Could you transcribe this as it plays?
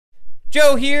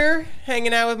Joe here,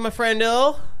 hanging out with my friend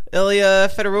Ilya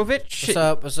Fedorovich. What's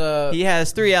up? What's up? He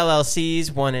has 3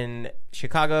 LLCs, 1 in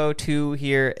Chicago, 2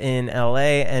 here in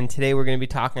LA, and today we're going to be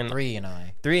talking 3 in LA.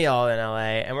 3 all in LA,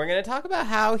 and we're going to talk about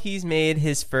how he's made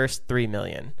his first $3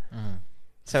 million.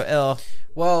 So,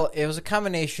 Well, it was a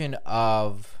combination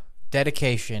of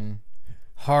dedication,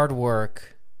 hard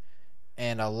work,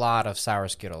 and a lot of sour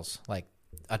Skittles, like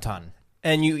a ton.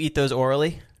 And you eat those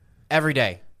orally? Every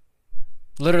day.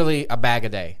 Literally a bag a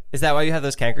day. Is that why you have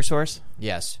those canker sores?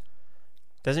 Yes.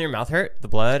 Doesn't your mouth hurt? The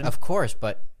blood? Of course,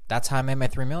 but that's how I made my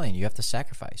 $3 million. You have to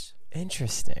sacrifice.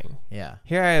 Interesting. Yeah.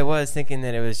 Here I was thinking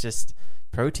that it was just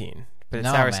protein, but it's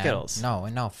sour man. Skittles.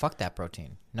 No, fuck that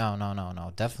protein.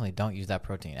 No. Definitely don't use that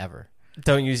protein ever.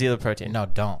 Don't use Zila protein. No,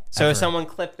 don't. So ever. if someone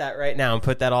clipped that right now and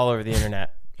put that all over the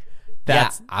internet,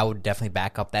 Yeah, I would definitely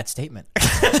back up that statement.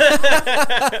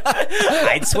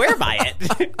 I'd swear by it.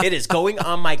 It is going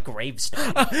on my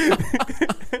gravestone.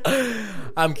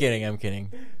 I'm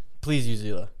kidding. Please use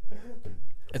Zila.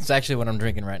 It's actually what I'm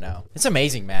drinking right now. It's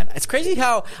amazing, man. It's crazy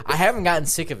how I haven't gotten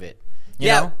sick of it. You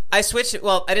know? I switched.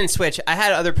 Well, I didn't switch. I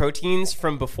had other proteins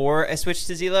from before I switched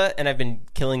to Zila, and I've been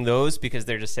killing those because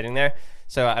they're just sitting there.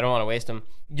 So I don't want to waste them.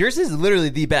 Yours is literally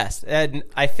the best. And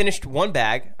I finished 1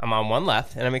 bag. I'm on 1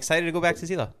 left, and I'm excited to go back to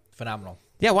Zila. Phenomenal.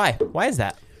 Yeah, why? Why is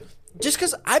that? Just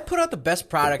because I put out the best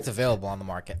product available on the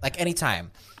market, like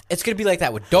anytime. It's going to be like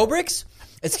that with Dobrik's.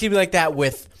 It's going to be like that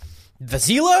with the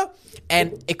Zila.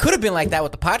 And it could have been like that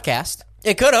with the podcast.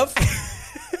 It could have.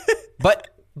 But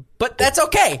that's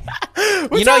okay.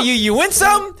 You win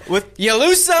some, you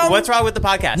lose some. What's wrong with the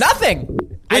podcast? Nothing.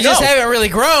 I We just know. haven't really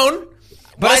grown.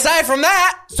 But Why- aside from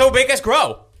that, So make us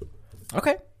grow.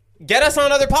 okay. Get us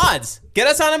on other pods. Get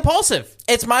us on Impulsive.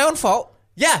 It's my own fault.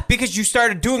 Yeah, because you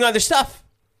started doing other stuff.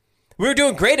 We were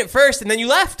doing great at first, and then you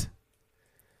left.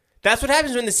 That's what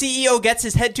happens when the CEO gets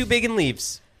his head too big and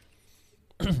leaves.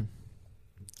 I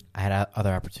had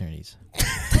other opportunities.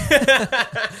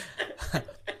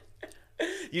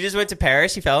 You just went to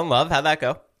Paris. You fell in love. How'd that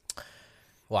go?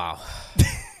 Wow.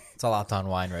 It's a lot to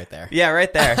unwind right there. Yeah,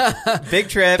 right there. Big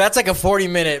trip. That's like a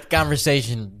 40-minute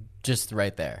conversation just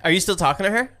right there. Are you still talking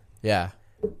to her? Yeah.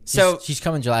 So- she's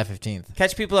coming July 15th.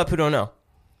 Catch people up who don't know.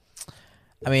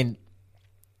 I mean,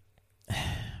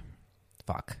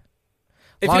 fuck.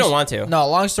 If you don't want to. No,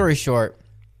 long story short,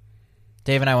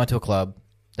 Dave and I went to a club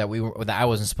that I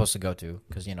wasn't supposed to go to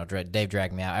because, Dave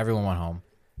dragged me out. Everyone went home.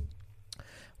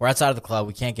 We're outside of the club.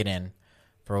 We can't get in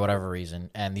for whatever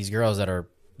reason. And these girls that are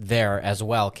there as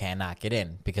well cannot get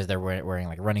in because they're wearing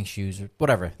like running shoes or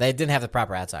whatever. They didn't have the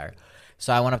proper attire.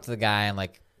 So I went up to the guy and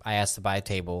I asked to buy a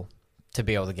table to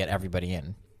be able to get everybody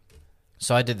in.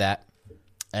 So I did that.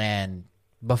 And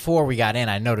before we got in,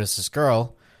 I noticed this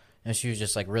girl and she was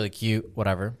just like really cute,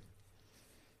 whatever.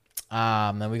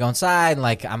 Then we go inside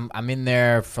and I'm in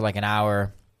there for like an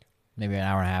hour, maybe an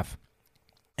hour and a half.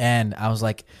 And I was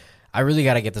like, I really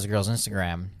got to get this girl's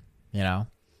Instagram, So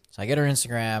I get her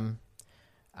Instagram.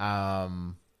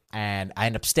 And I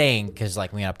end up staying because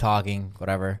we end up talking,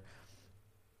 whatever.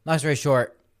 Long story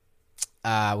short,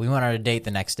 we went on a date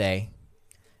the next day.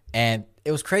 And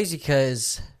it was crazy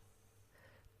because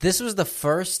this was the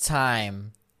first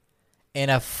time in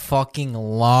a fucking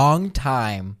long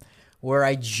time where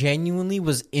I genuinely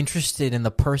was interested in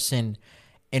the person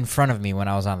in front of me when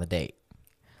I was on the date.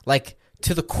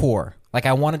 To the core.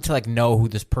 I wanted to know who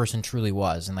this person truly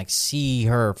was and see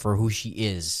her for who she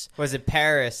is. Was it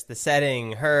Paris, the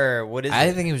setting, her? What is it?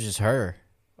 I think it was just her.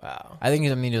 Wow. I think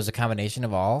it was a combination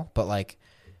of all, but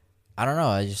I don't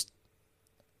know.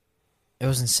 It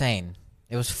was insane.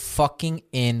 It was fucking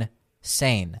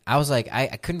insane. I was I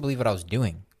couldn't believe what I was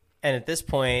doing. And at this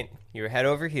point, you were head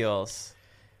over heels.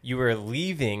 You were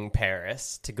leaving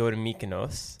Paris to go to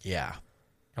Mykonos. Yeah.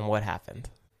 And what happened?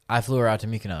 I flew her out to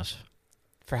Mykonos.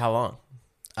 For how long?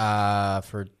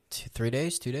 For 3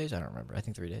 days, 2 days? I don't remember. I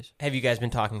think 3 days. Have you guys been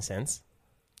talking since?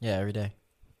 Yeah, every day.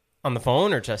 On the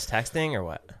phone or just texting or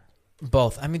what?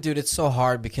 Both. I mean, dude, it's so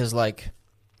hard because obviously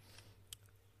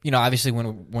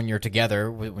when you're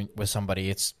together with somebody,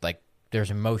 it's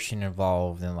there's emotion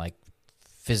involved and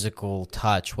physical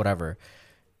touch, whatever.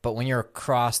 But when you're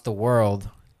across the world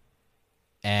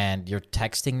and you're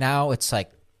texting now, it's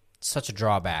such a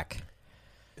drawback.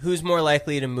 Who's more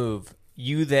likely to move?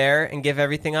 You there and give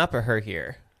everything up or her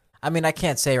here? I mean, I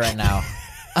can't say right now.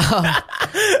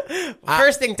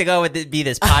 First thing to go would be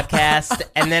this podcast,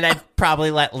 and then I'd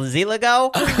probably let Lazila go.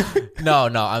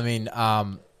 No. I mean,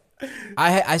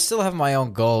 I still have my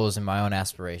own goals and my own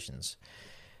aspirations.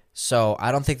 So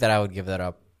I don't think that I would give that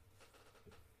up.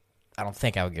 I don't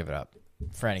think I would give it up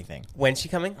for anything. When's she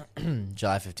coming?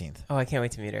 July 15th. Oh, I can't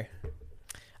wait to meet her.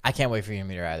 I can't wait for you to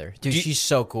meet her either. Dude, she's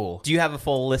so cool. Do you have a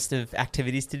full list of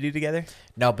activities to do together?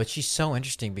 No, but she's so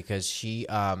interesting because she,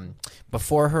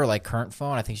 before her like current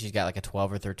phone, I think she's got like a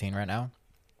 12 or 13 right now.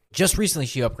 Just recently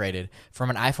she upgraded from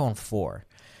an iPhone 4.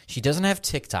 She doesn't have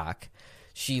TikTok.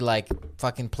 She like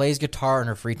fucking plays guitar in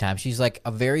her free time. She's like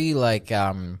a very like,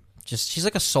 she's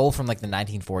like a soul from like the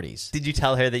 1940s. Did you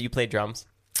tell her that you played drums?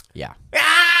 Yeah.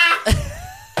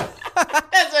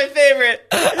 That's my favorite.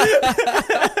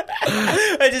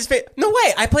 No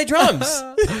way, I play drums.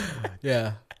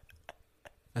 Yeah.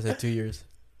 I said 2 years.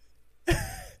 I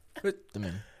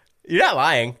mean, You're not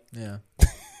lying. yeah.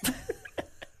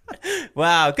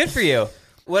 Wow, good for you.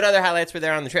 What other highlights were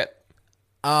there on the trip?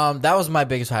 That was my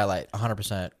biggest highlight,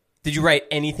 100%. Did you write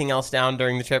anything else down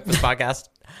during the trip for the podcast?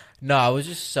 No, I was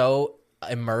just so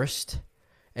immersed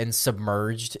and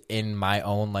submerged in my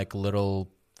own like little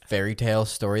fairy tale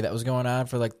story that was going on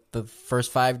for like the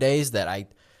first 5 days that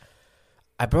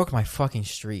I broke my fucking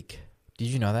streak. Did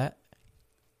you know that?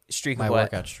 Streak My of what?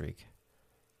 workout streak.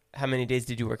 How many days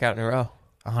did you work out in a row?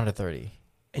 130.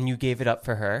 And you gave it up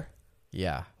for her?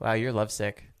 Yeah. Wow, you're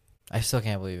lovesick. I still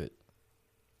can't believe it.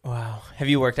 Wow. Have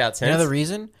you worked out since? You know the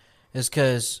reason is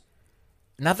because,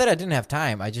 not that I didn't have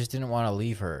time, I just didn't want to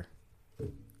leave her. Wow.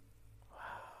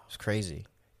 It's crazy.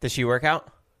 Does she work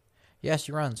out? Yeah,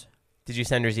 she runs. Did you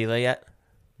send her Zila yet?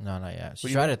 No, not yet. She What do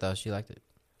you tried mean? it though. She liked it.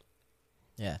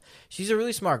 Yeah, she's a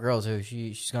really smart girl too.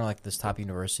 She's going to like this top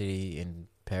university in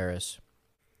Paris.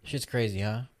 Shit's crazy,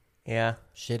 huh? Yeah.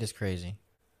 Shit is crazy.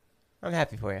 I'm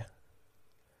happy for you.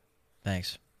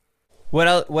 Thanks. What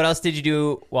else did you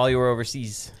do while you were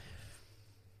overseas?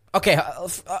 Okay,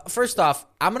 first off,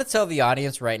 I'm gonna tell the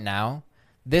audience right now,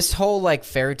 this whole like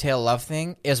fairy tale love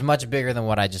thing is much bigger than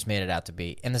what I just made it out to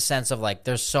be. In the sense of like,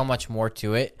 there's so much more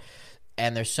to it,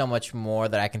 and there's so much more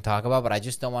that I can talk about. But I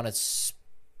just don't want to.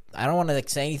 I don't want to like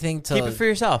say anything to Keep it for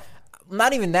yourself.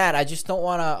 Not even that. I just don't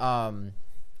want to.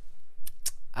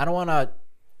 I don't want to.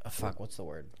 Fuck. What's the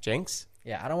word? Jinx?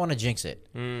 Yeah, I don't want to jinx it.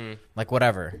 Mm. Like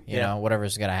whatever, you Yeah. know,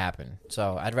 whatever's gonna happen.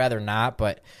 So I'd rather not.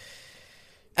 But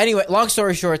anyway, long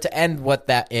story short, to end what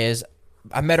that is,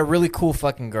 I met a really cool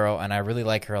fucking girl, and I really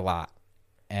like her a lot.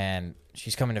 And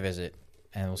she's coming to visit,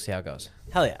 and we'll see how it goes.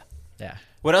 Hell yeah. Yeah.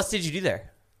 What else did you do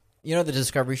there? You know the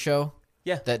Discovery show?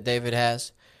 Yeah. That David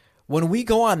has? When we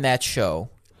go on that show,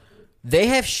 they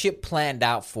have shit planned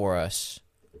out for us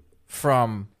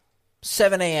from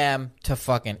 7 a.m. to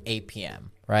fucking 8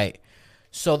 p.m., right?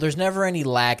 So there's never any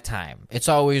lag time. It's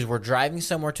always we're driving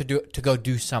somewhere to go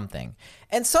do something.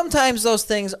 And sometimes those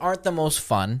things aren't the most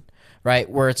fun, right?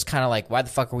 Where it's kind of like, why the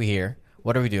fuck are we here?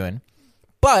 What are we doing?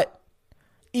 But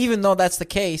even though that's the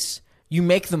case, you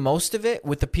make the most of it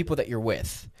with the people that you're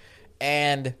with.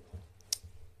 And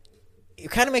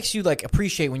it kind of makes you like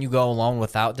appreciate when you go alone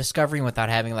without Discovery and without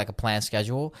having like a planned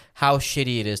schedule, how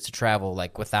shitty it is to travel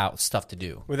like without stuff to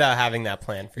do. Without having that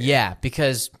plan for you. Yeah,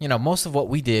 because, you know, most of what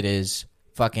we did is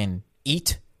fucking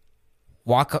eat,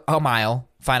 walk a mile,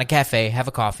 find a cafe, have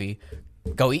a coffee,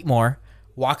 go eat more,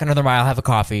 walk another mile, have a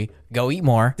coffee, go eat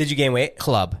more, Did you gain weight?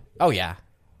 club. Oh, yeah.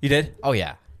 You did? Oh,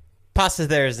 yeah. Pasta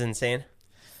there is insane.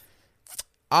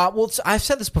 Well, I've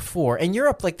said this before. In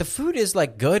Europe, like, the food is,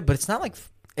 like, good, but it's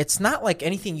not like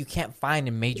anything you can't find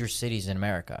in major cities in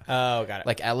America. Oh, got it.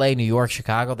 Like L.A., New York,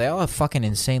 Chicago, they all have fucking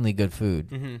insanely good food.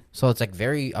 Mm-hmm. So it's, like,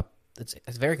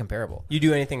 it's very comparable. You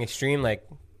do anything extreme like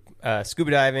scuba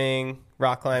diving,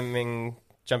 rock climbing,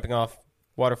 jumping off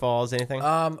waterfalls, anything?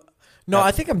 No,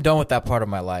 I think I'm done with that part of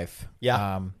my life.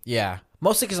 Yeah? Yeah.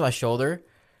 Mostly because of my shoulder.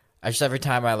 I just every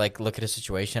time I like look at a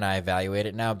situation, I evaluate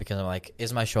it now because I'm like,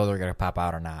 is my shoulder gonna pop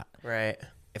out or not? Right.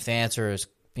 If the answer is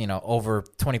over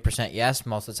 20% yes,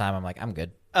 most of the time I'm like, I'm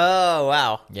good. Oh,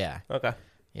 wow. Yeah, Okay.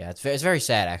 yeah. It's very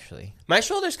sad actually. My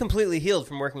shoulder's completely healed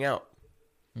from working out.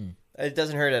 It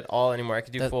doesn't hurt at all anymore. I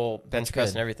could do full bench press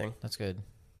good. and everything. That's good.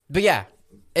 But yeah,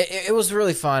 it was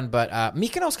really fun. But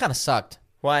Mykonos kind of sucked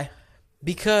Why?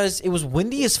 because it was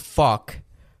windy as fuck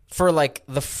for like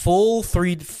the full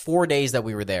 3-4 days that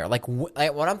we were there. Like when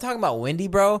I'm talking about windy,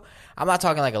 bro, I'm not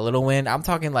talking like a little wind. I'm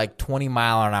talking like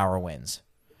 20-mile-an-hour winds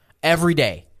every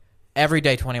day. Every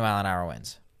day, 20-mile-an-hour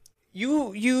winds.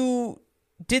 You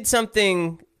did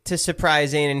something to surprise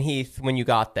Zane and Heath when you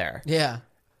got there. Yeah.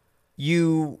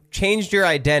 You changed your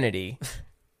identity.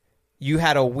 You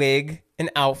had a wig, an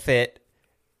outfit.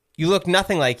 You looked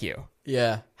nothing like you.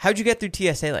 Yeah. How'd you get through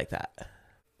TSA like that?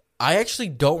 I actually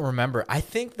don't remember. I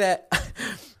think that...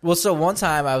 Well, so one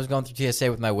time I was going through TSA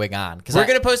with my wig on. We're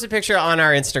going to post a picture on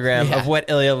our Instagram of what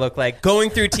Ilya looked like going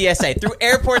through TSA, through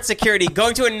airport security,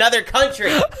 going to another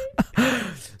country.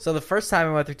 So the first time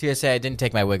I went through TSA, I didn't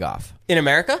take my wig off. In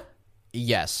America?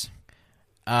 Yes.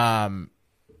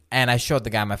 And I showed the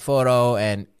guy my photo,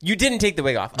 and You didn't take the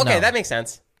wig off. Okay, No. that makes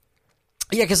sense.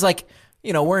 yeah, because like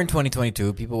we're in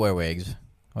 2022. People wear wigs,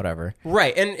 whatever.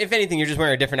 Right, and if anything, you're just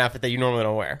wearing a different outfit that you normally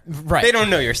don't wear. Right. They don't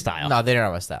know your style. No, they don't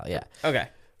know my style. Yeah. Okay.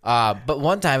 But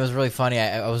one time it was really funny.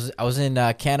 I was in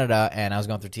Canada and I was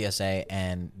going through TSA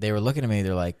and they were looking at me.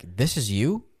 They're like, "This is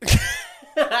you?"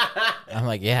 I'm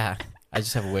like, "Yeah, I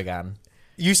just have a wig on."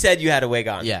 You said you had a wig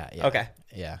on. Yeah. Okay.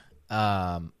 Yeah.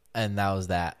 And that was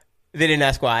that. They didn't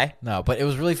ask why. No, but it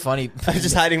was really funny. I was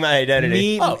just hiding my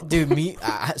identity.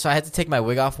 So I had to take my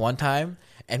wig off one time,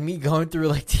 and me going through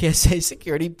like TSA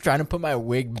security trying to put my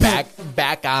wig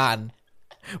back on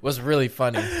was really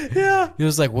funny. Yeah. He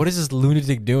was like, "What is this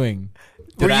lunatic doing?"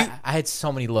 Dude, Were you- I had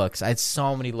so many looks.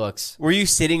 Were you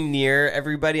sitting near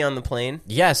everybody on the plane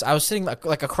Yes, I was sitting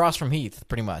like across from Heath,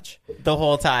 pretty much. the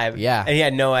whole time? Yeah. And he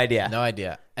had no idea. No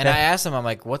idea. And I asked him, I'm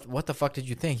like, what the fuck did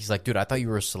you think? He's like, "Dude, I thought you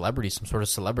were a celebrity, some sort of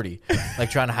celebrity,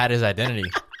 like trying to hide his identity."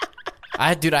 I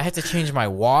had to change my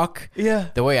walk. Yeah.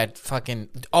 The way I'd fucking,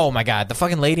 oh my God, the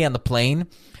fucking lady on the plane,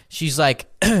 she's like,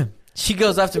 she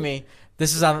goes up to me.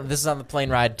 This is on the plane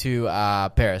ride to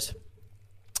Paris.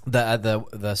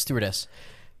 The stewardess,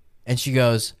 and she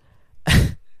goes,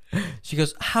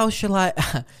 how should I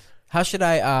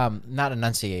not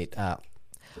enunciate?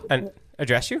 And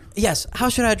address you? Yes, how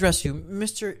should I address you,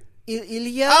 Mr.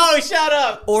 Ilya? Oh, shut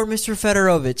up! Or Mr.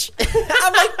 Fedorovich?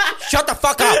 I'm like, shut the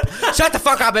fuck up! Shut the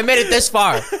fuck up! I made it this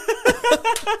far.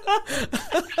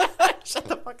 Shut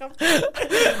the fuck up!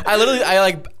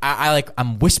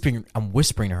 I'm whispering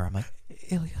to her. I'm like,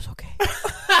 Ilya's okay.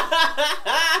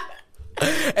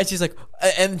 And she's like,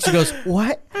 and she goes,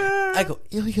 "What?" I go,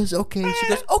 "Ilya's okay." She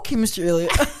goes, "Okay, Mr. Ilya."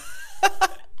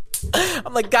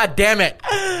 I'm like, "God damn it!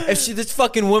 If this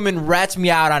fucking woman rats me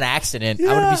out on accident, I'm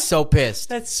gonna be so pissed."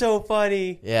 That's so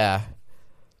funny. Yeah.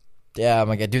 Oh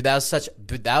my God, dude, that was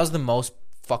the most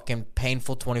fucking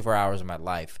painful 24 hours of my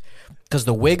life. Because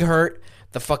the wig hurt,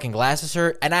 the fucking glasses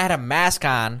hurt, and I had a mask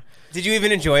on. Did you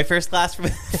even enjoy first class?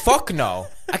 Fuck no.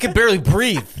 I could barely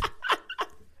breathe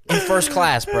in first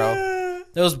class, bro.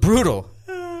 It was brutal.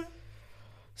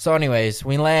 So anyways,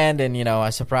 we land and, I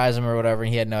surprised him or whatever,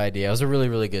 and he had no idea. It was a really,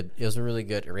 really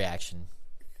good reaction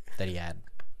that he had.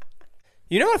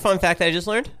 You know what a fun fact I just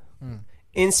learned?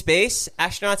 In space,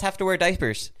 astronauts have to wear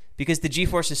diapers because the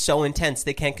G-force is so intense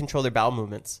they can't control their bowel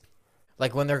movements.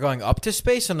 Like when they're going up to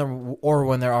space or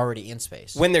when they're already in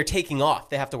space? When they're taking off,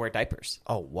 they have to wear diapers.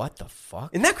 Oh, what the fuck?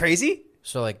 Isn't that crazy?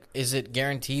 So, like, is it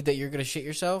guaranteed that you're going to shit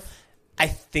yourself? I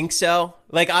think so.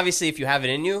 Like, obviously, if you have it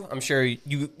in you, I'm sure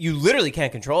you literally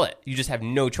can't control it. You just have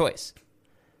no choice.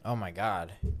 Oh, my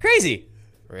God. Crazy.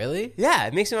 Really? Yeah,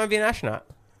 it makes me want to be an astronaut.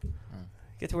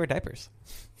 Get to wear diapers.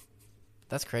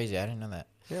 That's crazy. I didn't know that.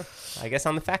 Yeah, I guess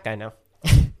I'm the fat guy now.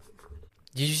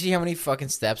 Did you see how many fucking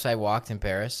steps I walked in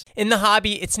Paris? In the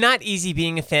hobby, it's not easy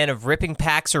being a fan of ripping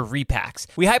packs or repacks.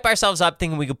 We hype ourselves up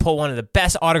thinking we could pull one of the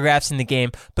best autographs in the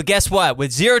game, but guess what?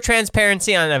 With zero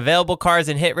transparency on available cards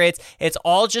and hit rates, it's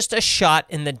all just a shot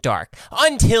in the dark.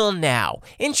 Until now.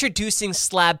 Introducing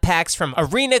slab packs from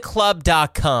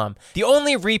arenaclub.com, the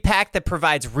only repack that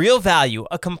provides real value,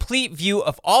 a complete view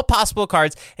of all possible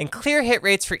cards, and clear hit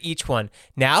rates for each one.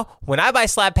 Now, when I buy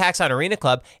slab packs on Arena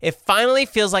Club, it finally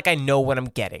feels like I know what I'm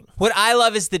getting. What I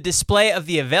love is the display of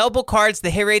the available cards,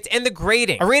 the hit rates, and the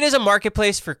grading. Arena is a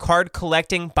marketplace for card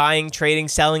collecting, buying, trading,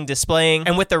 selling, displaying,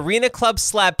 and with Arena Club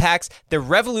slab packs, they're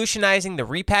revolutionizing the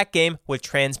repack game with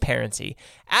transparency.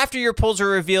 After your pulls are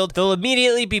revealed, they'll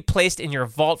immediately be placed in your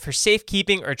vault for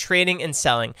safekeeping or trading and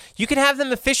selling. You can have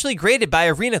them officially graded by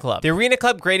Arena Club. The Arena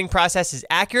Club grading process is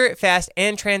accurate, fast,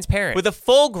 and transparent, with a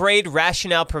full grade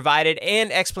rationale provided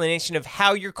and explanation of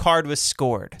how your card was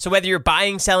scored. So whether you're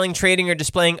buying, selling, trading, or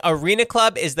displaying, Arena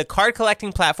Club is the card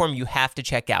collecting platform you have to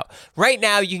check out. Right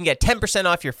now, you can get 10%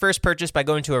 off your first purchase by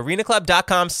going to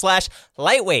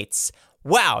arenaclub.com/lightweights.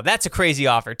 Wow, that's a crazy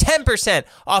offer. 10%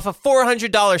 off a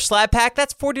 $400 slab pack.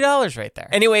 That's $40 right there.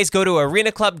 Anyways, go to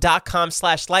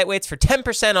arenaclub.com/lightweights for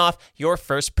 10% off your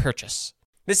first purchase.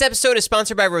 This episode is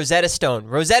sponsored by Rosetta Stone.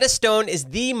 Rosetta Stone is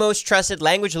the most trusted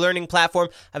language learning platform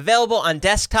available on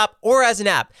desktop or as an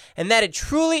app, and that it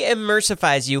truly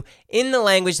immersifies you in the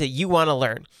language that you want to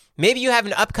learn. Maybe you have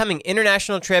an upcoming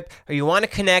international trip or you want to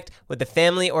connect with a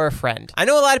family or a friend. I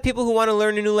know a lot of people who want to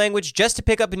learn a new language just to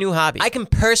pick up a new hobby. I can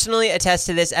personally attest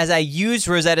to this as I used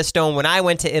Rosetta Stone when I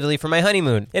went to Italy for my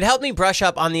honeymoon. It helped me brush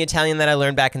up on the Italian that I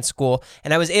learned back in school,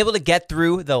 and I was able to get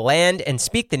through the land and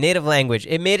speak the native language.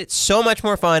 It made it so much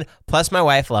more fun, plus my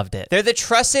wife loved it. They're the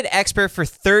trusted expert for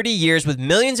 30 years with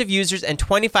millions of users and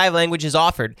 25 languages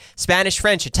offered. Spanish,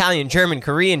 French, Italian, German,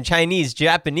 Korean, Chinese,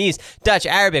 Japanese, Dutch,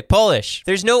 Arabic, Polish.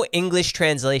 There's no English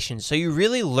translation, so you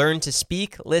really learn to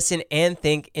speak, listen, and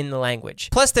think in the language.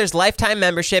 Plus, there's lifetime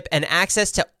membership and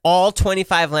access to all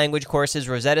 25 language courses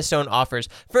Rosetta Stone offers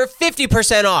for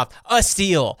 50% off. A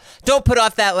steal. Don't put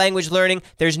off that language learning.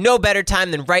 There's no better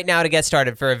time than right now to get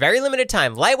started. For a very limited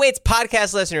time, Lightweight's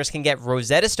podcast listeners can get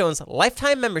Rosetta Stone's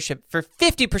lifetime membership for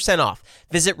 50% off.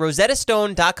 Visit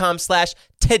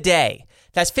rosettastone.com/today.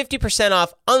 That's 50%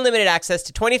 off unlimited access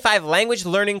to 25 language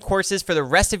learning courses for the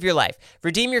rest of your life.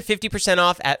 Redeem your 50%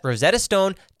 off at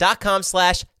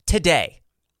rosettastone.com/today.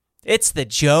 It's the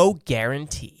Joe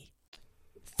guarantee.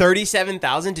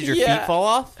 37,000? Did your feet fall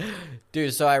off?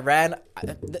 Dude, so I ran.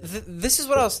 This is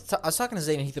what I was talking to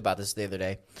Zane and Heath about this the other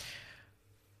day.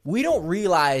 We don't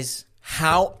realize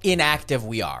how inactive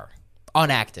we are.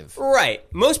 Unactive. Right.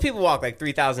 Most people walk like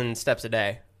 3,000 steps a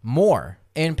day. More.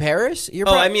 In Paris?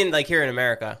 I mean like here in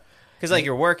America. Because like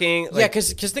you're working. Like, yeah,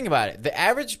 because think about it. The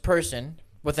average person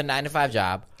with a 9-to-5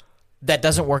 job that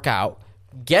doesn't work out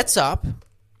gets up,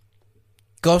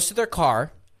 goes to their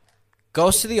car,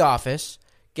 goes to the office,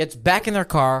 gets back in their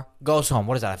car, goes home.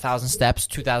 What is that, 1,000 steps,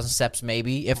 2,000 steps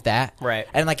maybe, if that? Right.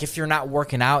 And like if you're not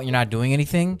working out, you're not doing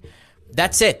anything,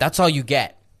 that's it. That's all you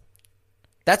get.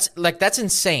 That's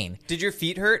insane. Did your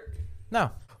feet hurt?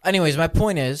 No. Anyways, my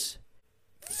point is,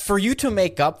 for you to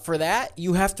make up for that,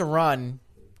 you have to run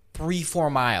 3-4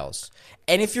 miles.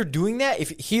 And if you're doing that,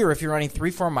 if you're running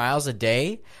 3-4 miles a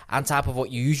day on top of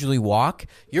what you usually walk,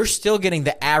 you're still getting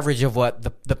the average of what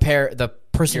the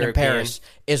person in Paris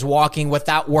is walking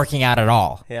without working out at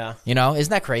all. Yeah. You know,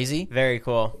 isn't that crazy? Very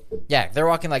cool. Yeah, they're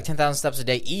walking like 10,000 steps a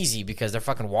day easy because they're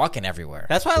fucking walking everywhere.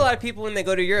 That's why a lot of people, when they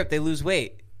go to Europe, they lose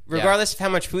weight. Regardless of how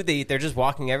much food they eat, they're just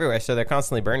walking everywhere, so they're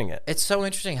constantly burning it. It's so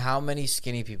interesting how many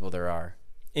skinny people there are.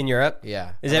 In Europe?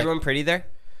 Yeah. Is everyone pretty there?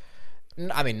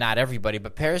 I mean, not everybody,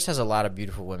 but Paris has a lot of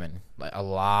beautiful women. Like a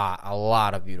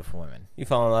lot of beautiful women. You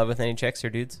fall in love with any chicks or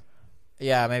dudes?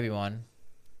 Yeah, maybe one.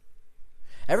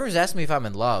 Everyone's asking me if I'm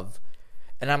in love,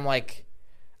 and I'm like,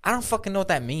 I don't fucking know what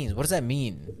that means. What does that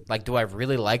mean? Like, do I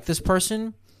really like this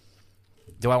person?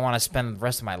 Do I want to spend the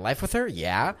rest of my life with her?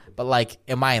 Yeah. But, like,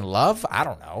 am I in love? I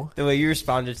don't know. The way you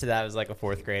responded to that was like a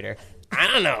 4th grader. I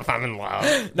don't know if I'm in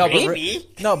love. No, Maybe.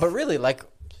 But really, like,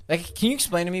 can you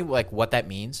explain to me, like, what that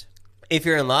means? If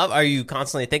you're in love, are you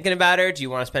constantly thinking about her? Do you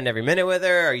want to spend every minute with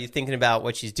her? Are you thinking about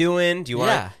what she's doing? Do you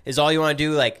want? Is all you want to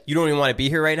do, like, you don't even want to be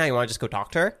here right now? You want to just go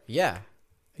talk to her? Yeah.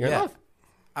 You're in love.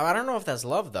 I don't know if that's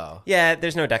love, though. Yeah,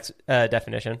 there's no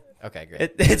definition. Okay,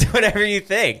 great. It's whatever you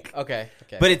think. Okay.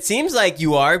 But it seems like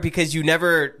you are because you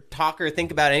never talk or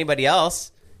think about anybody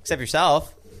else except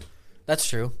yourself. That's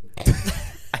true.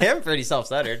 I am pretty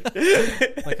self-centered.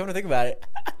 Like, come to think about it.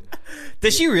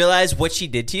 Does she realize what she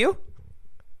did to you?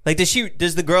 Like,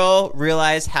 does the girl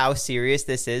realize how serious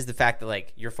this is? The fact that,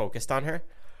 like, you're focused on her?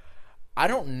 I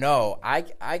don't know. I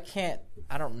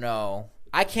don't know.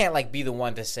 I can't, like, be the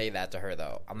one to say that to her,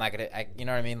 though. I'm not going to, you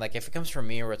know what I mean? Like, if it comes from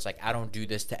me where it's like, I don't do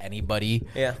this to anybody.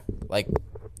 Yeah. Like,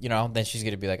 you know, then she's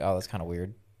going to be like, oh, that's kind of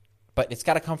weird. But it's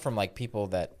got to come from, like, people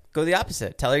that. Go the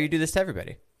opposite. Tell her you do this to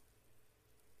everybody.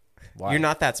 Why? You're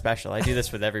not that special. I do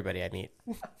this with everybody I meet.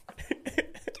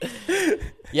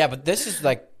 Yeah, but this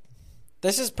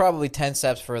is probably 10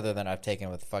 steps further than I've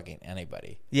taken with fucking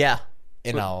anybody. Yeah.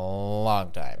 In a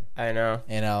long time. I know.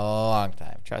 In a long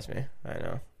time. Trust me. I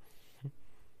know.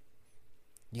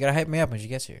 You gotta hype me up when she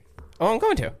gets here. Oh, I'm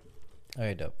going to.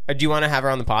 Okay, dope. Do you want to have her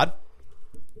on the pod?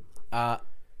 I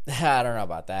don't know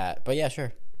about that, but yeah,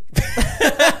 sure.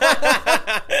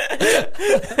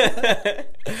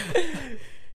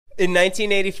 In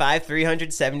 1985,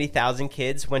 370,000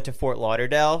 kids went to Fort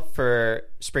Lauderdale for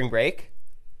spring break.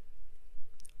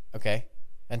 Okay.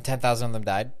 And 10,000 of them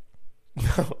died?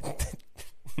 No.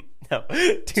 So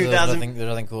there's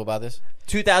nothing cool about this?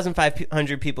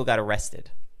 2,500 people got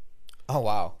arrested. Oh,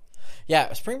 wow.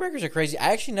 Yeah, spring breakers are crazy.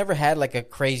 I actually never had, like, a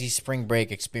crazy spring break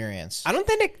experience. I don't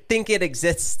think it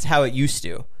exists how it used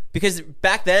to. Because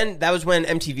back then, that was when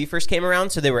MTV first came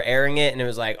around, so they were airing it, and it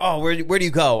was like, oh, where do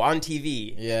you go? On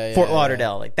TV. Yeah, Fort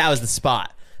Lauderdale. Like, that was the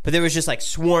spot. But there was just, like,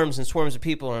 swarms and swarms of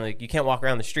people, and, like, you can't walk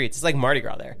around the streets. It's like Mardi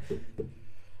Gras there.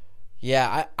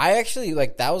 Yeah, I actually,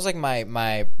 like, that was, like,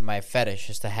 my fetish,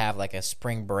 is to have, like, a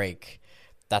spring break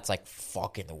that's, like,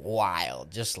 fucking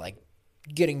wild. Just, like,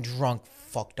 getting drunk,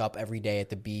 fucked up every day at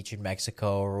the beach in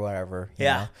Mexico or whatever. You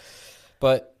know?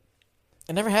 But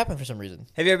it never happened for some reason.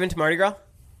 Have you ever been to Mardi Gras?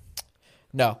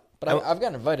 No, but I've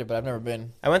gotten invited, but I've never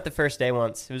been. I went the first day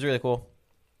once. It was really cool.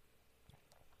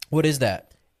 What is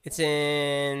that? It's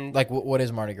in... Like, what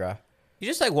is Mardi Gras? You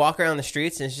just, like, walk around the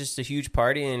streets, and it's just a huge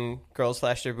party, and girls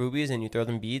flash their boobies, and you throw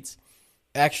them beads.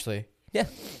 Actually. Yeah.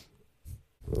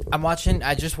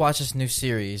 I just watched this new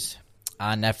series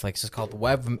on Netflix. It's called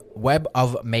Web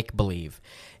of Make Believe,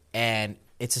 and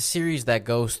it's a series that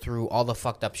goes through all the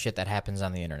fucked up shit that happens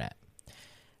on the internet.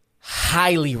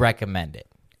 Highly recommend it.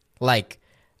 Like,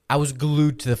 I was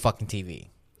glued to the fucking TV.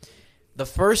 The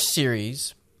first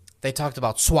series, they talked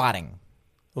about swatting.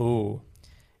 Ooh.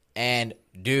 And,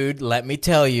 dude, let me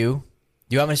tell you,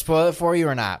 do you want me to spoil it for you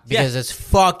or not? Because it's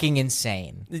fucking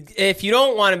insane. If you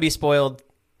don't want to be spoiled,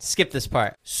 skip this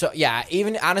part. So, yeah,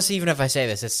 honestly, even if I say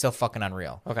this, it's still fucking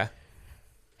unreal. Okay.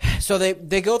 So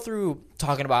they go through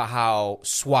talking about how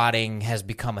swatting has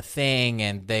become a thing,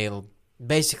 and they'll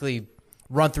basically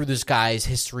run through this guy's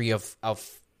history of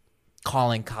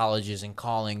calling colleges and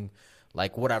calling,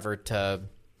 like, whatever to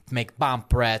make bomb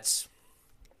threats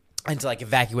and to, like,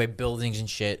 evacuate buildings and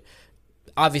shit.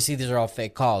 Obviously, these are all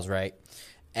fake calls, right?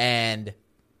 And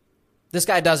this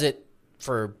guy does it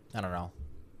for, I don't know,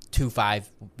 2-5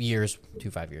 years.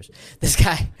 This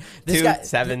guy,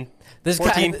 7, this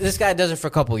 14. this guy does it for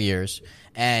a couple years,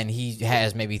 and he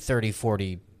has maybe 30,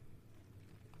 40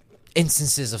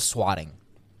 instances of swatting.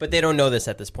 But they don't know this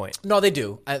at this point. No, they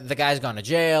do. The guy's gone to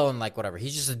jail and, like, whatever.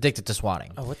 He's just addicted to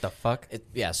swatting. Oh, what the fuck?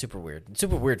 Yeah, super weird.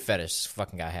 Super weird fetish this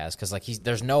fucking guy has, because, like,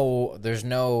 there's no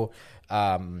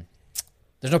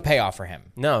payoff for him.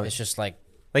 No. It's just like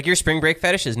your spring break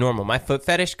fetish is normal. My foot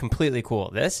fetish, completely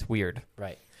cool. This, weird.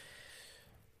 right.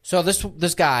 So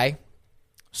this guy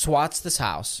swats this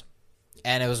house,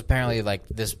 and it was apparently like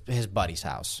his buddy's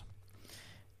house,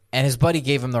 and his buddy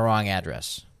gave him the wrong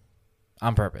address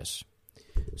on purpose.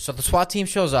 So the SWAT team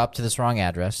shows up to this wrong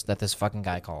address that this fucking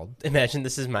guy called. Imagine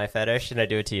this is my fetish and I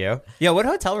do it to you. Yo, what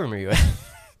hotel room are you in?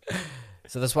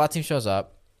 So the SWAT team shows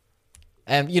up,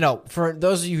 and for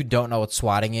those of you who don't know what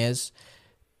swatting is,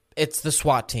 it's the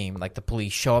SWAT team, like the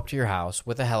police, show up to your house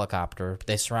with a helicopter.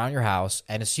 They surround your house,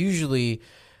 and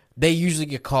they usually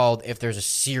get called if there's a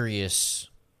serious,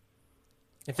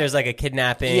 if there's like a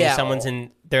kidnapping, someone's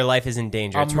their life is in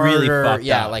danger. a It's murder, really fucked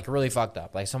up. like really fucked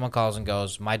up. Like someone calls and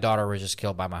goes, "My daughter was just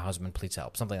killed by my husband. Please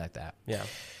help." Something like that. Yeah.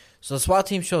 So the SWAT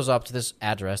team shows up to this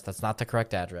address. That's not the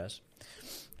correct address.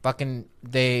 Fucking,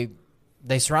 they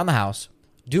surround the house.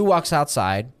 Dude walks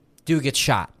outside. Dude gets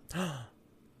shot.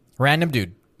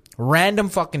 Random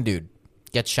fucking dude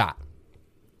gets shot.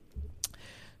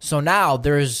 So now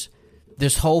there's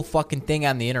this whole fucking thing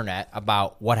on the internet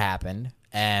about what happened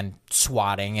and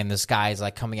swatting, and this guy's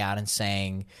like coming out and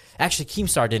saying, actually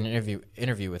Keemstar did an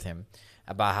interview with him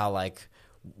about how, like,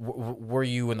 were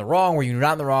you in the wrong? Were you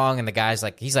not in the wrong? And the guy's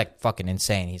like, he's like fucking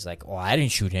insane. He's like, well, I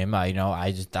didn't shoot him.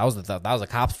 That was the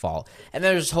cop's fault. And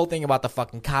then there's this whole thing about the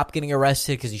fucking cop getting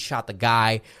arrested because he shot the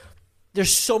guy.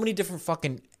 There's so many different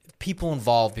fucking people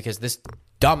involved because this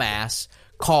dumbass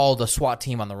called a SWAT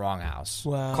team on the wrong house.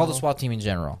 Wow. Called the SWAT team in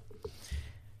general.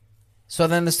 So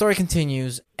then the story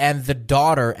continues, and the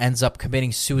daughter ends up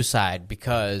committing suicide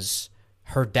because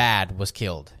her dad was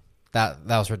killed. That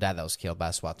was her dad that was killed by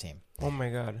a SWAT team. Oh my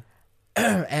god.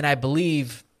 And I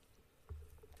believe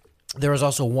there was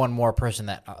also one more person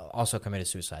that also committed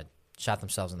suicide, shot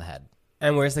themselves in the head.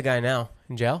 And where's the guy now?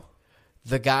 In jail?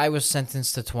 The guy was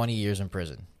sentenced to 20 years in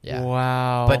prison. Yeah.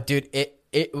 Wow. But dude,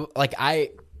 it like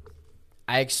I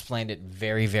explained it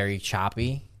very, very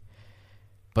choppy,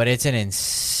 but it's an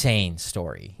insane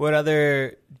story. What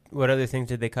other things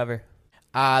did they cover?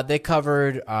 They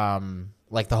covered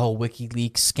like the whole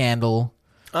WikiLeaks scandal.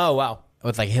 Oh wow.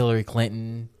 With like Hillary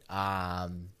Clinton.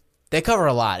 They cover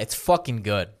a lot. It's fucking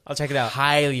good. I'll check it out.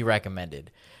 Highly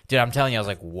recommended. Dude, I'm telling you, I was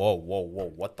like, whoa,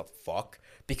 what the fuck?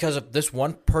 Because of this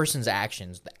one person's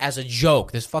actions, as a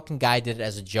joke. This fucking guy did it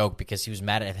as a joke because he was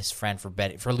mad at his friend for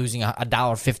losing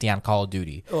 $1.50 on Call of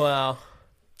Duty. Wow.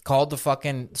 Called the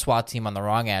fucking SWAT team on the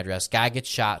wrong address. Guy gets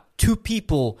shot. 2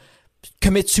 people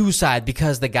commit suicide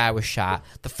because the guy was shot.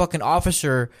 The fucking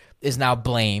officer is now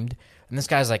blamed. And this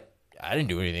guy's like, I didn't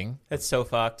do anything. That's so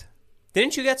fucked.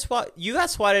 Didn't you get swatted? You got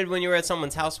swatted when you were at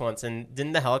someone's house once, and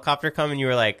didn't the helicopter come and you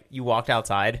were like, you walked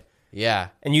outside? Yeah.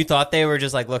 And you thought they were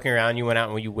just like looking around, you went out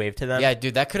and you waved to them? Yeah,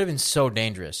 dude, that could have been so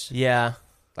dangerous. Yeah.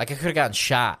 Like, I could have gotten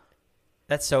shot.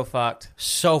 That's so fucked.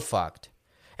 So fucked.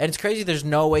 And it's crazy there's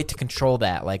no way to control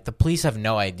that. Like, the police have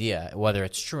no idea whether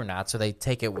it's true or not, so they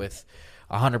take it with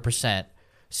 100%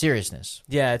 seriousness.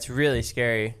 Yeah, it's really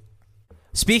scary.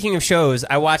 Speaking of shows,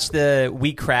 I watched the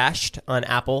We Crashed on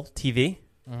Apple TV.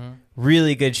 Mm-hmm.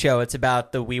 Really good show. It's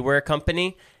about the WeWork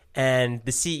company and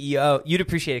the CEO. You'd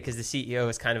appreciate it because the CEO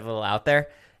is kind of a little out there,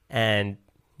 and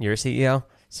you're a CEO,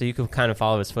 so you can kind of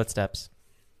follow his footsteps.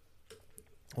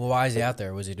 Well, why is he out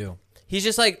there? What does he do? He's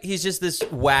just this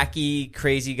wacky,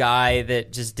 crazy guy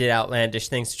that just did outlandish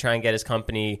things to try and get his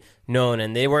company known,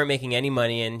 and they weren't making any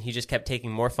money, and he just kept taking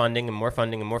more funding and more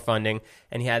funding and more funding,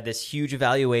 and he had this huge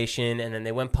evaluation, and then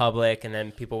they went public, and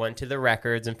then people went to the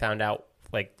records and found out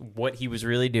like what he was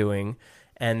really doing,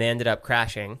 and they ended up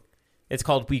crashing. It's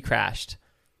called We Crashed.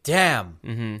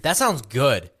 Damn. That sounds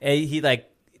good. And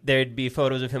there'd be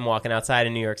photos of him walking outside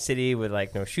in New York City with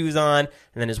like no shoes on, and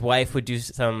then his wife would do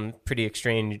some pretty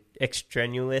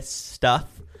extraneous stuff.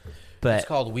 But It's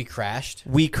called We Crashed.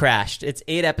 We Crashed. It's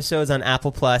 8 episodes on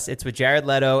Apple Plus. It's with Jared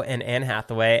Leto and Anne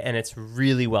Hathaway, and it's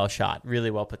really well shot, really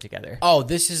well put together. Oh,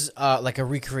 this is like a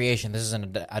recreation. This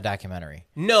isn't a documentary.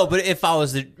 No, but it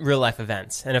follows the real life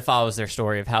events, and it follows their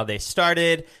story of how they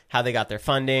started, how they got their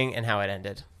funding, and how it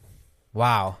ended.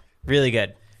 Wow. Really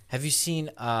good. Have you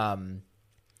seen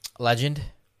Legend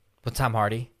with Tom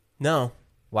Hardy? No.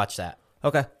 Watch that.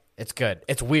 Okay. It's good.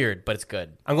 It's weird, but it's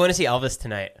good. I'm going to see Elvis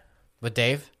tonight. With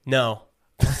Dave? No.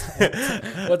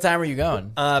 What time are you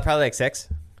going? Probably like 6.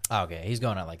 Oh, okay. He's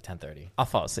going at like 10:30. I'll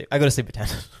fall asleep. I go to sleep at 10.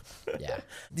 Yeah.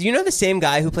 Do you know the same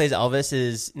guy who plays Elvis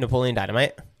is Napoleon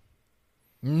Dynamite?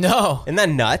 No. Isn't that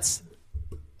nuts?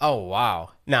 Oh,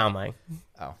 wow. Nah, I'm lying.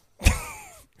 Oh.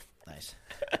 Nice.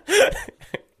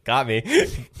 Got me.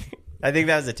 I think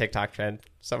that was a TikTok trend.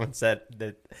 Someone said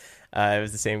that it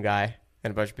was the same guy, and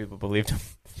a bunch of people believed him.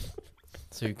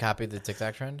 So you copied the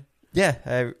TikTok trend?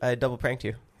 Yeah, I double pranked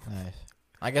you. Nice.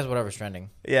 I guess whatever's trending.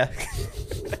 Yeah.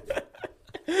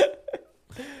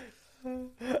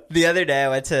 The other day, I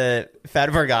went to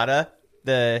Fata Morgana,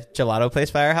 the gelato place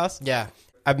by our house. Yeah.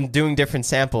 I'm doing different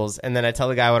samples, and then I tell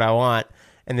the guy what I want,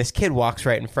 and this kid walks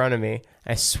right in front of me.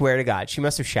 I swear to God, she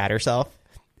must have shat herself.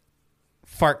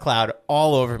 Fart cloud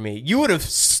all over me. You would have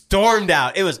stormed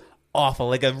out. It was awful,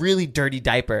 like a really dirty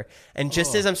diaper. And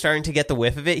just as I'm starting to get the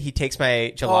whiff of it, he takes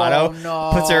my gelato,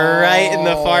 puts her right in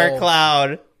the fart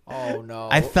cloud. Oh, no.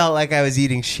 I felt like I was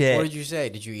eating shit. What did you say?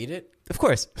 Did you eat it? Of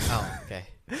course. Oh, okay.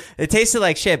 It tasted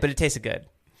like shit, but it tasted good.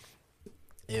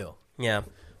 Ew. Yeah.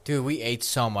 Dude, we ate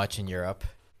so much in Europe.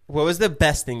 What was the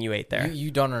best thing you ate there?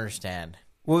 You don't understand.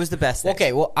 What was the best thing?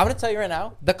 Okay, well, I'm going to tell you right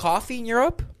now. The coffee in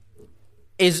Europe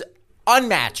is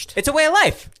unmatched. It's a way of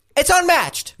life. It's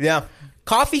unmatched. Yeah.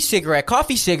 Coffee, cigarette,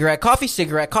 coffee, cigarette, coffee,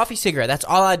 cigarette, coffee, cigarette. That's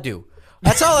all I do.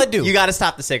 That's all I do. You got to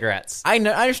stop the cigarettes. I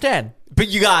understand. But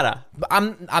you gotta.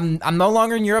 I'm no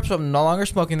longer in Europe, so I'm no longer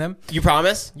smoking them. You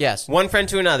promise? Yes. One friend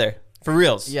to another. For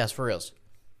reals? Yes, for reals.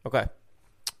 Okay.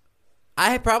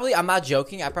 I'm not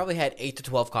joking, I probably had 8 to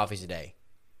 12 coffees a day.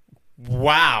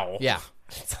 Wow. Yeah.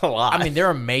 That's a lot. I mean, they're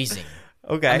amazing.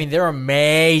 Okay. I mean, they're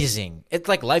amazing. It's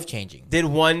like life-changing. Did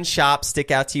one shop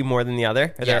stick out to you more than the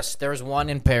other? Yes, there was one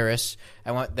in Paris.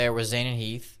 I went there with Zane and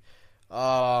Heath.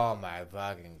 Oh, my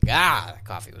fucking God. That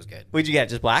coffee was good. What'd you get?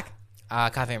 Just black?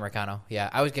 Coffee Americano. Yeah,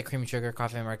 I always get cream sugar,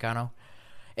 coffee Americano.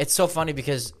 It's so funny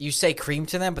because you say cream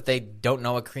to them, but they don't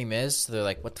know what cream is. So they're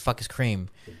like, what the fuck is cream?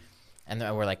 And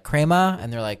we're like, crema?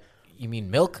 And they're like, you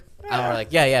mean milk? And we're like,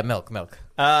 yeah, milk. Oh.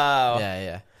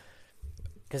 Yeah.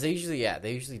 Because they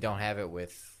usually don't have it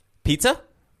with... Pizza?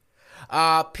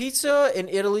 Pizza in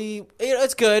Italy,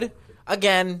 it's good.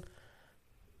 Again.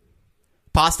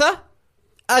 Pasta?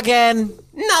 Again.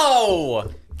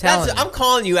 No! Telling I'm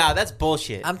calling you out. That's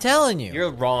bullshit. I'm telling you.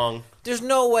 You're wrong. There's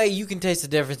no way you can taste the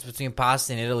difference between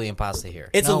pasta in Italy and pasta here.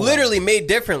 It's No literally way. made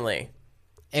differently.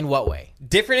 In what way?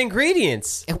 Different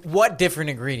ingredients. What different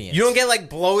ingredients? You don't get like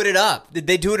bloated up.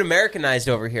 They do it Americanized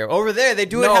over here. Over there, they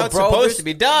do it No, how it's bro, supposed there's- to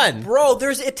be done. Bro,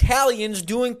 there's Italians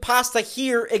doing pasta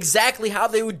here exactly how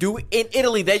they would do it in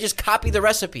Italy. They just copy the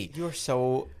recipe. You are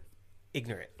so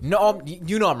ignorant. No,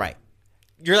 you know I'm right.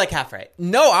 You're like half right.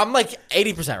 No, I'm like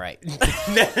 80% right.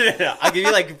 No. I'll give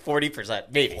you like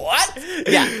 40%, maybe. What?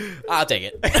 Yeah. I'll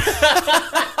take it.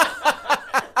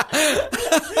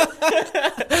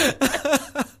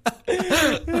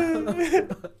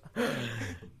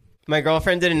 My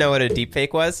girlfriend didn't know what a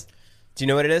deepfake was. Do you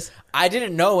know what it is? I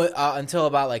didn't know it until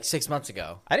about like 6 months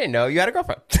ago. I didn't know you had a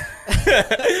girlfriend.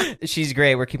 She's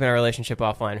great. We're keeping our relationship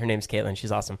offline. Her name's Caitlin.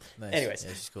 She's awesome. Nice. Anyways, Yeah,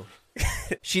 she's cool.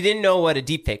 she didn't know what a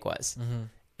deepfake was. Mm-hmm.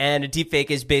 And a deepfake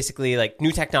is basically like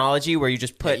new technology where you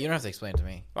just put... You don't have to explain it to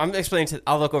me. I'm explaining to...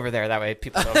 I'll look over there. That way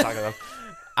people don't talk to them.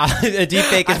 A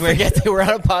deepfake is I where... forget they were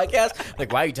on a podcast.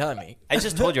 Like, why are you telling me? I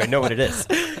just told you I know what it is.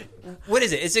 What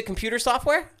is it? Is it computer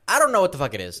software? I don't know what the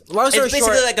fuck it is. Long story It's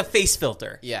basically short, like a face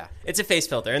filter. Yeah. It's a face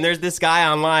filter. And there's this guy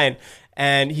online,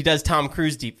 and he does Tom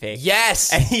Cruise deepfake.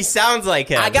 Yes. And he sounds like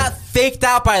him. I got faked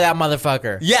out by that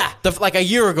motherfucker. Yeah. Like a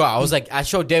year ago, I was like, I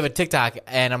showed David TikTok,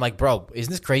 and I'm like, bro,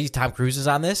 isn't this crazy? Tom Cruise is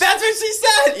on this. That's what she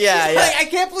said. Yeah, She's yeah. like, I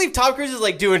can't believe Tom Cruise is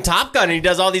like doing Top Gun and he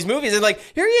does all these movies and like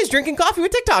here he is drinking coffee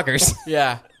with TikTokers.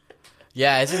 Yeah.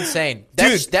 Yeah, it's insane.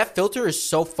 Dude. That filter is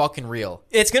so fucking real.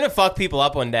 It's gonna fuck people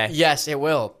up one day. Yes, it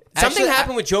will. Something Actually,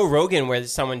 happened with Joe Rogan where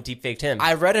someone deepfaked him.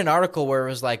 I read an article where it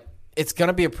was like, it's going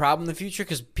to be a problem in the future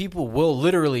because people will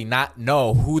literally not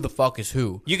know who the fuck is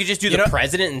who. You could just do the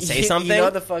president and say something. You know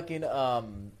the fucking...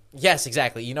 yes,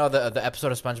 exactly. You know the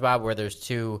episode of SpongeBob where there's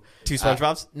two... Two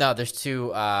SpongeBobs? No, there's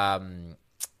two Mr.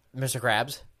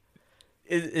 Krabs.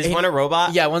 Is one a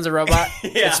robot? Yeah, one's a robot.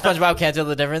 Yeah. And SpongeBob can't tell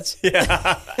the difference.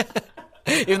 Yeah.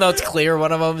 Even though it's clear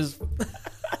one of them is...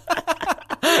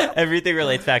 Everything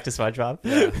relates back to SpongeBob.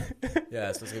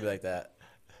 Yeah, so it's going to be like that.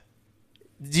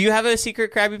 Do you have a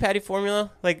secret Krabby Patty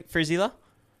formula like for Zila?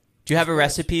 Do you have a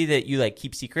recipe that you like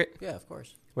keep secret? Yeah, of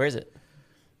course. Where is it?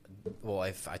 Well,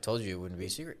 if I told you, it wouldn't be a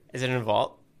secret. Is it in a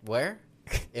vault? Where?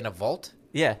 In a vault?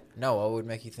 Yeah. No, what would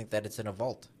make you think that it's in a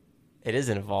vault? It is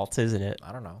in a vault, isn't it?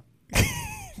 I don't know.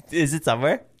 Is it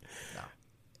somewhere? No.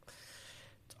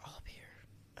 It's all up here.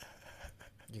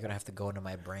 You're going to have to go into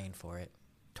my brain for it.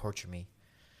 Torture me.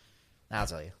 I'll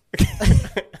tell you.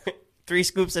 3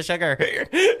 scoops of sugar.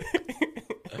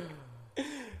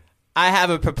 I have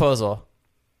a proposal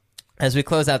as we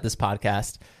close out this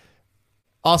podcast.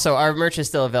 Also, our merch is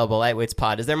still available, Lightweights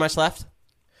Pod. Is there much left?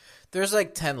 There's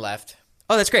like 10 left.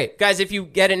 Oh, that's great. Guys, if you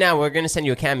get it now, we're going to send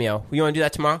you a cameo. You want to do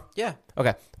that tomorrow? Yeah.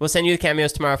 Okay. We'll send you the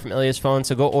cameos tomorrow from Ilya's phone,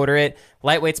 so go order it.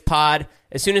 Lightweights Pod.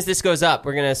 As soon as this goes up,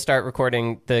 we're going to start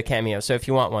recording the cameo. So if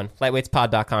you want one,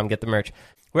 lightweightspod.com, get the merch.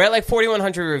 We're at like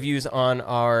 4,100 reviews on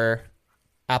our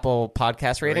Apple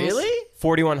podcast ratings. Really?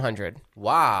 4,100.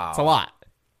 Wow. It's a lot.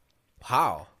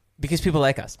 Wow. Because people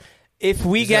like us. If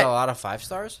we Is get... that a lot of 5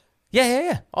 stars?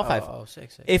 Yeah. All 5. Oh,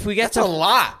 6. If we get That's a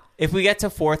lot. If we get to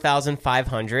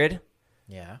 4,500,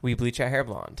 Yeah. we bleach our hair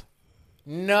blonde.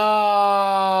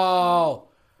 No.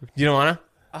 You don't want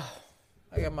to?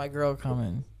 I got my girl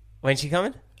coming. When's she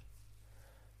coming?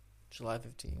 July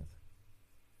 15th.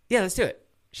 Yeah, let's do it.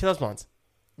 She loves blondes.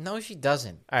 No, she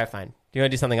doesn't. All right, fine. Do you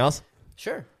want to do something else?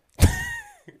 Sure.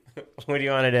 What do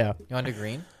you want to do? You want to do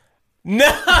green?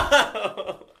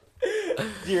 No!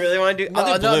 Do you really want to do...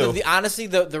 I'll do blue. No, honestly,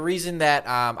 the reason that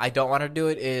I don't want to do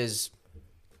it is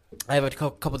I have a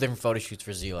couple different photo shoots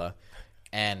for Zila,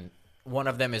 and one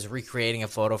of them is recreating a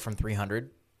photo from 300.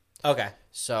 Okay.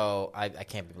 So I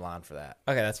can't be blonde for that.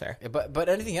 Okay, that's fair. But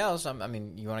anything else, I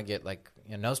mean, you want to get like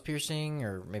nose piercing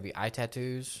or maybe eye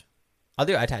tattoos? I'll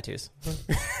do eye tattoos.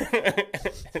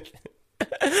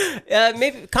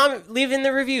 Maybe leave in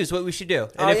the reviews what we should do.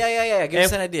 And Yeah. Give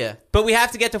us an idea. But we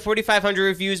have to get to 4,500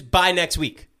 reviews by next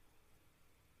week.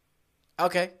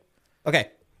 Okay.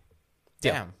 Okay.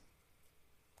 Deal. Damn.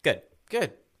 Good.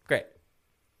 Great.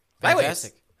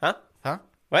 Fantastic. Huh?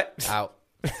 What? Out.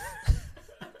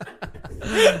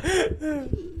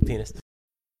 Penis.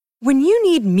 When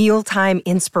you need mealtime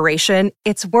inspiration,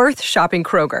 it's worth shopping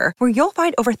Kroger, where you'll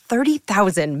find over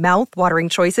 30,000 mouth-watering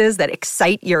choices that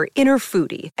excite your inner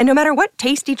foodie. And no matter what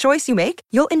tasty choice you make,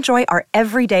 you'll enjoy our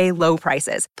everyday low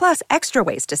prices, plus extra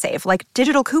ways to save, like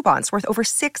digital coupons worth over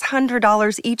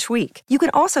 $600 each week. You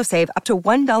can also save up to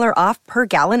 $1 off per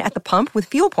gallon at the pump with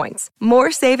fuel points.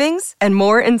 More savings and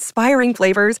more inspiring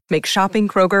flavors make shopping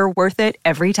Kroger worth it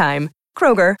every time.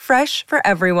 Kroger, fresh for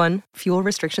everyone. Fuel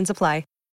restrictions apply.